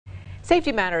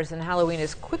Safety matters and Halloween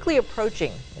is quickly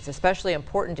approaching. It's especially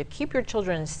important to keep your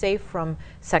children safe from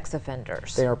sex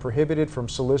offenders. They are prohibited from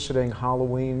soliciting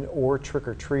Halloween or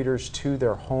trick-or-treaters to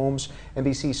their homes.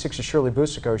 NBC 6's Shirley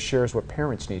Busico shares what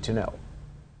parents need to know.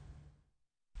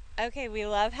 Okay, we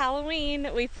love Halloween.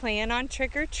 We plan on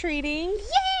trick-or-treating.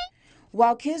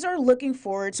 While kids are looking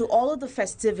forward to all of the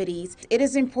festivities, it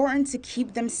is important to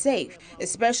keep them safe,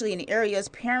 especially in areas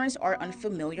parents are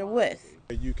unfamiliar with.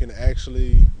 You can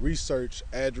actually research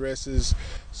addresses,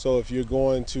 so if you're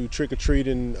going to trick-or-treat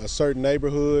in a certain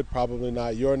neighborhood, probably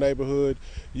not your neighborhood,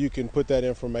 you can put that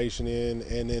information in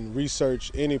and then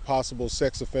research any possible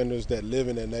sex offenders that live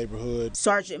in that neighborhood.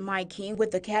 Sergeant Mike King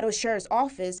with the Caddo Sheriff's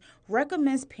Office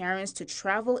recommends parents to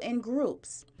travel in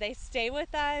groups. They stay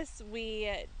with us.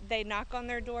 They knock on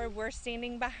their door. We're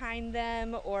standing behind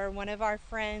them, or one of our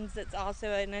friends that's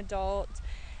also an adult.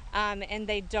 And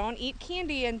they don't eat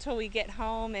candy until we get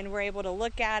home and we're able to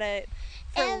look at it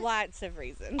for lots of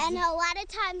reasons. And a lot of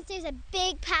times there's a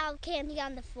big pile of candy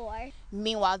on the floor.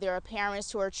 Meanwhile, there are parents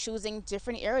who are choosing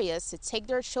different areas to take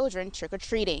their children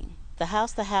trick-or-treating. The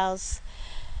house-to-house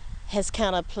has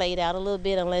kind of played out a little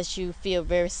bit unless you feel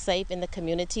very safe in the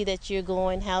community that you're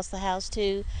going house-to-house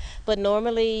to. But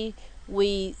normally,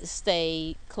 we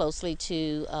stay closely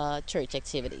to church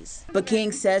activities. But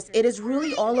King says it is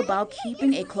really all about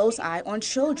keeping a close eye on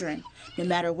children, no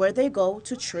matter where they go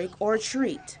to trick or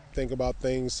treat. Think about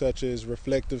things such as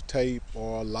reflective tape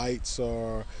or lights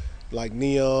or like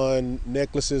neon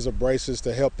necklaces or bracelets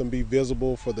to help them be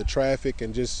visible for the traffic,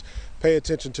 and just pay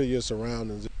attention to your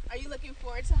surroundings. Are you looking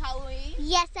forward to Halloween?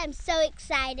 Yes, I'm so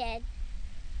excited.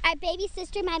 Our baby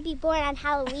sister might be born on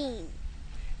Halloween.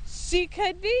 She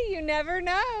could be, you never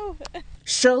know.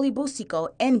 Shirley Busico,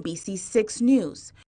 NBC 6 News.